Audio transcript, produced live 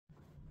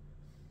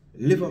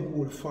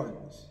Liverpool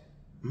fans,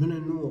 I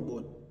don't know,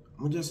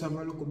 but I just have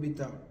a little bit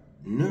of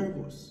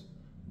nervous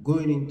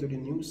going into the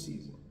new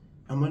season.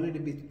 I'm a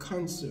little bit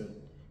concerned,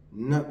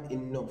 not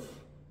enough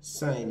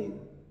signing.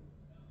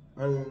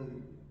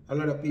 And a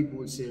lot of people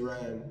will say,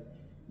 Ryan,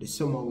 the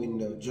summer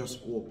window just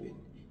opened.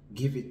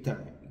 Give it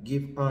time.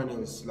 Give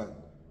Arnold Slot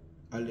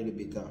a little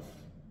bit of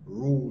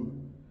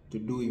room to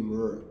do him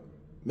work.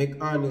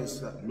 Make Arnold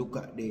Slot look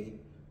at the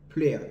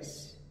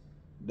players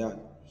that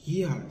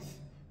he has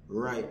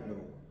right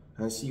now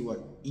and see what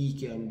he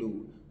can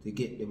do to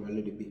get them a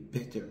little bit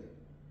better.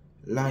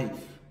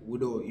 Life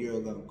without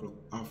Jurgen Klopp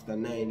after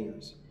 9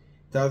 years.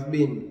 It has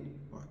been,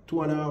 what,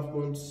 2.5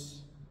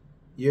 months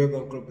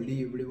Jurgen Klopp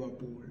leave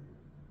Liverpool.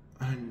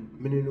 And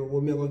I don't know what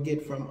I'm going to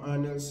get from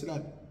Arnold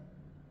Slot.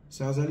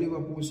 So as a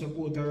Liverpool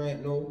supporter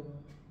right now,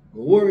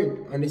 I'm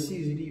worried and the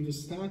season even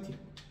started.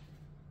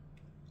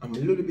 I'm a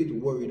little bit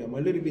worried, I'm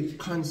a little bit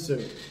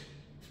concerned.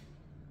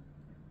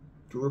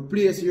 To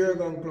replace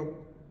Jurgen Klopp,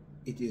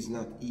 it is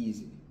not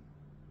easy.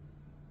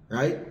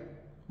 Right?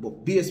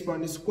 But based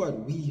on the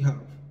squad we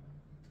have,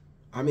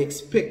 I'm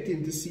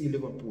expecting to see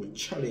Liverpool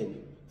challenge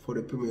for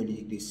the Premier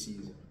League this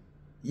season.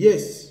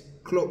 Yes,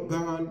 Klopp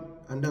gone,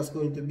 and that's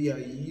going to be a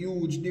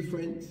huge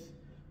difference.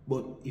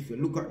 But if you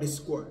look at the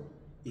squad,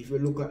 if you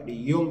look at the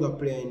younger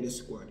player in the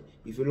squad,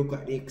 if you look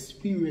at the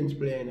experienced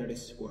player in the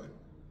squad,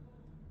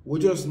 we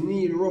just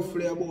need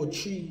roughly about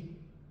 3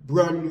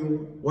 brand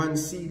new, 1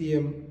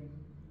 CDM,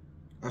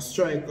 a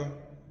striker,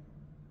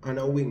 and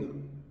a winger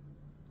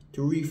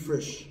to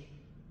refresh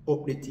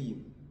up the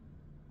team.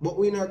 But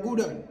we're not good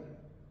at it.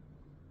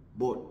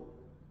 But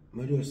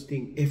I just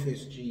think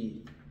FSG,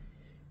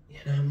 you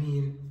know what I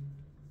mean?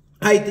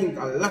 I think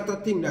a lot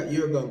of things that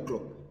Jurgen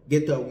Klopp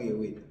get away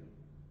with,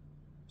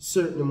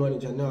 certain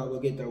manager now will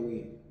get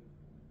away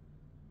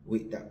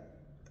with that.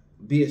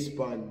 Based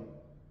on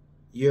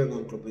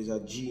Jurgen Klopp is a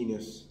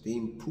genius to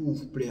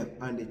improve player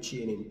on the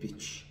training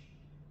pitch.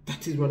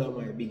 That is one of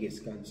my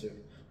biggest concerns.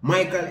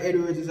 Michael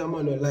Edwards is a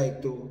man who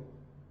like to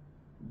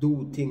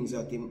do things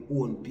at his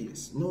own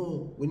pace.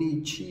 No, we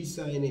need 3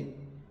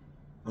 signing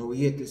and we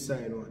yet to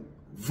sign 1.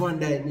 Van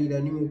Dijk need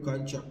a new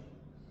contract.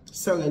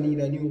 Salah need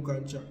a new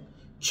contract.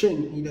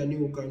 Trent need a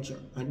new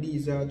contract. And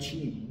these are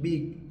 3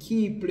 big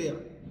key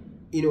players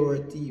in our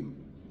team.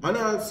 And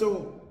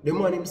also, the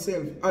man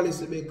himself,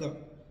 Alisson Becker,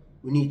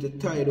 we need to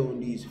tie down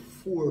these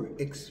 4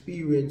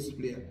 experienced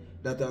players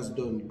that has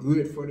done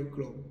great for the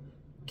club.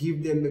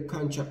 Give them the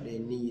contract they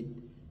need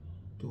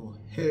to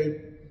help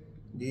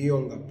the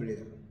younger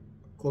player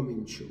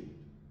coming through.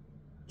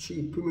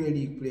 3 Premier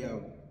League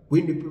players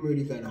win the Premier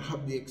League and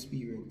have the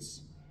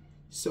experience.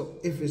 So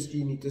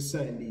FSG need to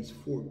sign these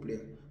 4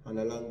 players on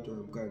a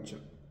long-term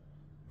contract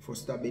for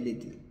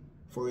stability,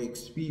 for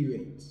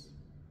experience.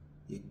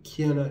 You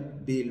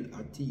cannot build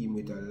a team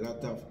with a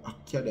lot of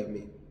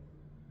academy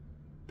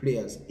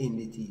players in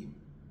the team.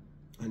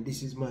 And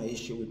this is my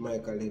issue with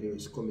Michael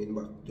Edwards coming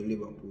back to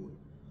Liverpool.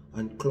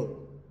 And Klopp,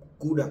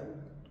 good at,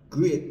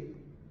 great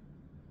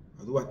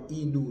at what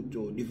he do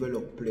to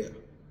develop players.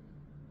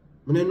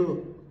 I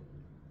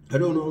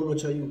don't know how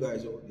much of you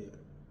guys out there,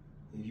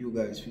 if you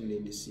guys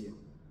feeling the same.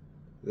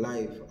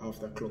 Life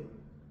after Klopp,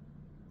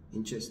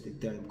 interesting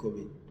time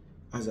coming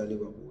as a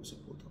Liverpool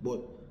supporter.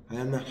 But I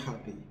am not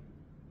happy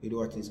with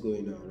what is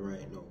going on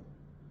right now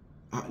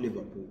at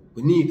Liverpool.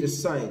 We need to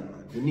sign,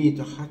 man. We need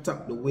to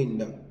attack the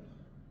window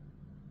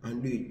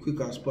and do it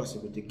quick as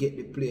possible to get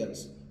the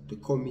players to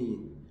come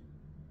in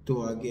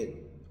to get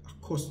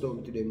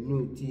accustomed to the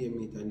new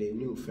teammate and the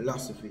new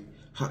philosophy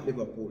at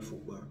Liverpool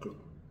Football Club.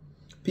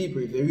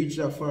 People, if you reach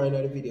that far in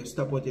the video,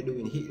 stop what you're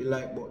doing, hit the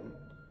like button,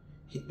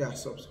 hit that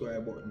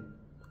subscribe button,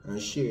 and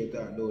share it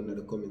out down in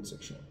the comment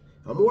section.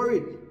 I'm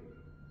worried.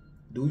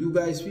 Do you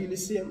guys feel the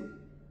same?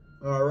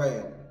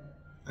 Alright,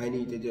 I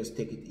need to just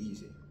take it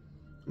easy.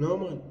 No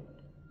man,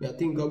 I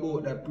think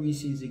about that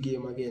pre-season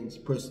game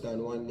against Preston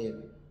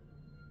 1-0.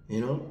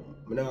 You know,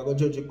 I'm not going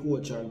to judge a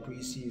coach on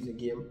pre-season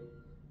game,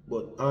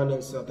 but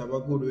Arnold Slot have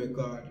a good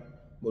record.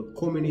 But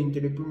coming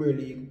into the Premier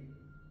League,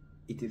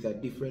 it is a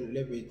different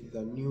level, it is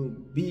a new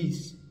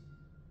beast.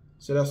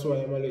 So that's why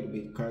I'm a little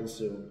bit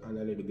concerned and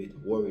a little bit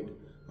worried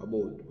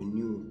about the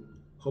new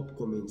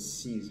upcoming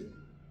season.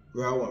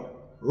 We're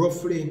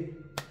roughly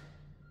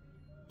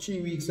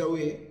 3 weeks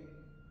away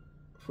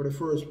for the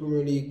first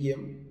Premier League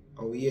game,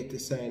 and we yet to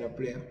sign a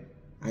player.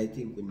 I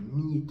think we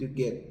need to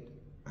get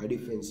a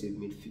defensive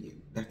midfield.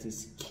 That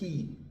is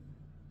key.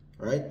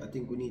 Right? I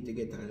think we need to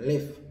get a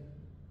left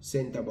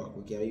centre back.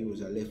 We can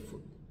use a left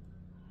foot.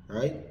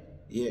 Right?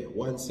 Yeah,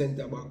 1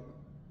 centre back,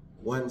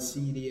 1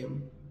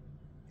 CDM.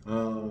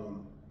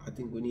 I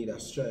think we need a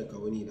striker,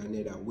 we need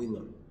another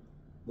winger.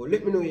 But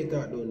let me know your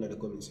thoughts down in the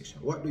comment section.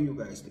 What do you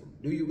guys think?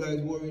 Do you guys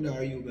worried, or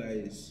are you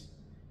guys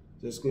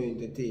just going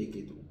to take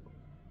it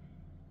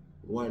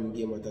 1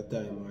 game at a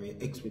time, or your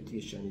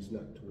expectation is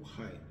not too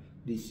high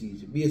this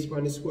season? Based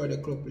on the squad the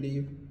club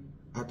leave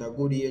at a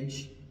good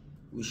age,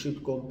 we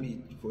should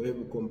compete for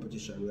every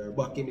competition. We are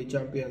back in the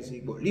Champions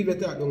League. But leave your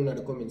thought down in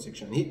the comment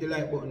section. Hit the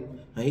like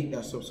button and hit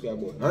that subscribe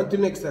button. Until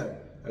next time,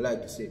 I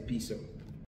like to say peace out.